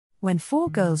When 4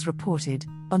 girls reported,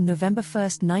 on November 1,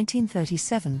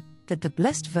 1937, that the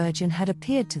Blessed Virgin had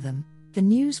appeared to them, the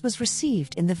news was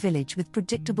received in the village with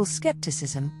predictable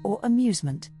skepticism or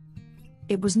amusement.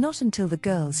 It was not until the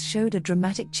girls showed a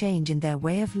dramatic change in their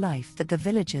way of life that the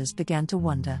villagers began to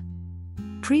wonder.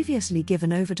 Previously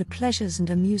given over to pleasures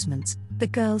and amusements, the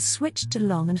girls switched to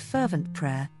long and fervent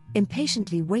prayer,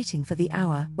 impatiently waiting for the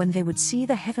hour when they would see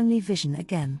the heavenly vision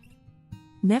again.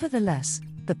 Nevertheless,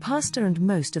 the pastor and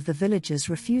most of the villagers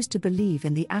refused to believe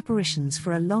in the apparitions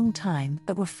for a long time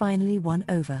but were finally won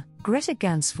over. Grete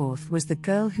Ganseforth was the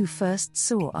girl who first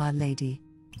saw Our Lady.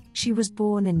 She was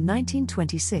born in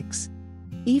 1926.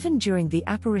 Even during the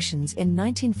apparitions in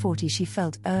 1940, she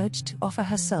felt urged to offer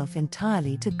herself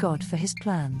entirely to God for His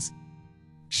plans.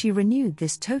 She renewed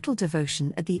this total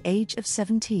devotion at the age of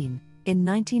 17, in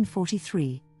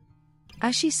 1943.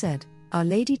 As she said, Our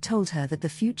Lady told her that the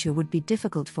future would be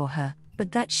difficult for her,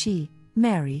 but that she,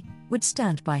 Mary, would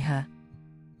stand by her.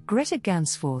 Grete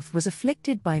Ganseforth was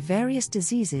afflicted by various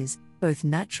diseases, both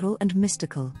natural and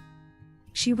mystical.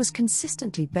 She was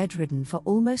consistently bedridden for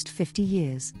almost 50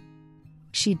 years.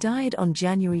 She died on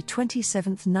January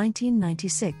 27,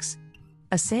 1996.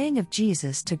 A saying of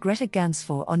Jesus to Grete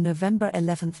Ganseforth on November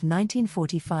 11,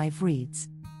 1945 reads,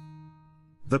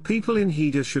 "The people in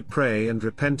Hida should pray and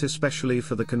repent, especially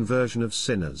for the conversion of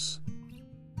sinners.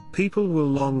 People will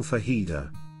long for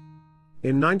Hida."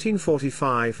 In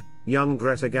 1945, young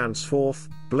Grete Ganseforth,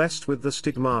 blessed with the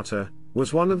stigmata,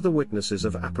 was one of the witnesses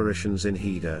of apparitions in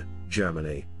Hida,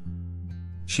 Germany.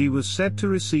 She was said to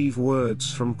receive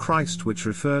words from Christ which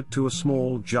referred to a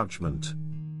small judgment.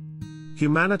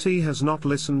 "Humanity has not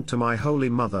listened to my Holy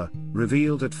Mother,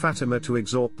 revealed at Fatima to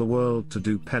exhort the world to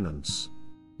do penance.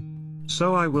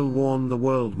 So I will warn the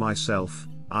world myself,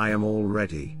 I am all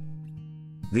ready.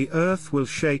 The earth will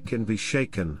shake and be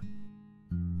shaken.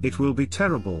 It will be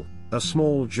terrible, a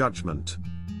small judgment.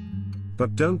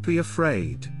 But don't be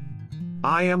afraid.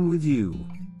 I am with you.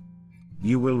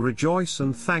 You will rejoice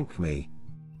and thank me.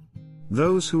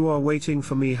 Those who are waiting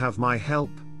for me have my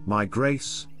help, my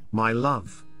grace, my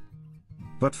love.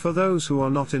 But for those who are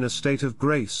not in a state of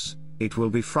grace, it will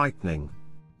be frightening.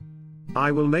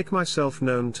 I will make myself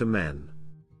known to men.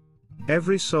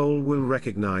 Every soul will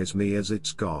recognize me as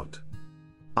its God.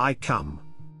 I come.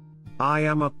 I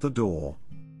am at the door.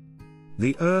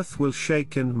 The earth will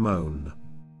shake and moan."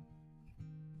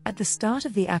 At the start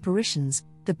of the apparitions,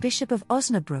 the Bishop of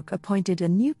Osnabrück appointed a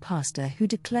new pastor who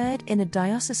declared in a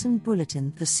diocesan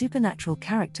bulletin the supernatural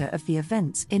character of the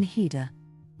events in Hida.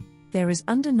 There is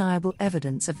undeniable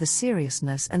evidence of the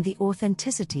seriousness and the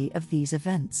authenticity of these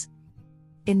events.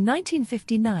 In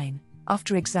 1959,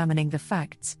 after examining the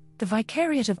facts, the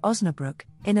Vicariate of Osnabrück,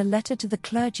 in a letter to the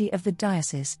clergy of the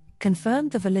diocese,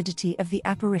 confirmed the validity of the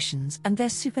apparitions and their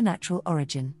supernatural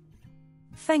origin.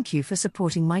 Thank you for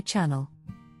supporting my channel.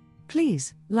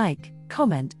 Please like,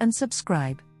 comment and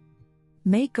subscribe.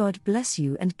 May God bless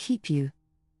you and keep you.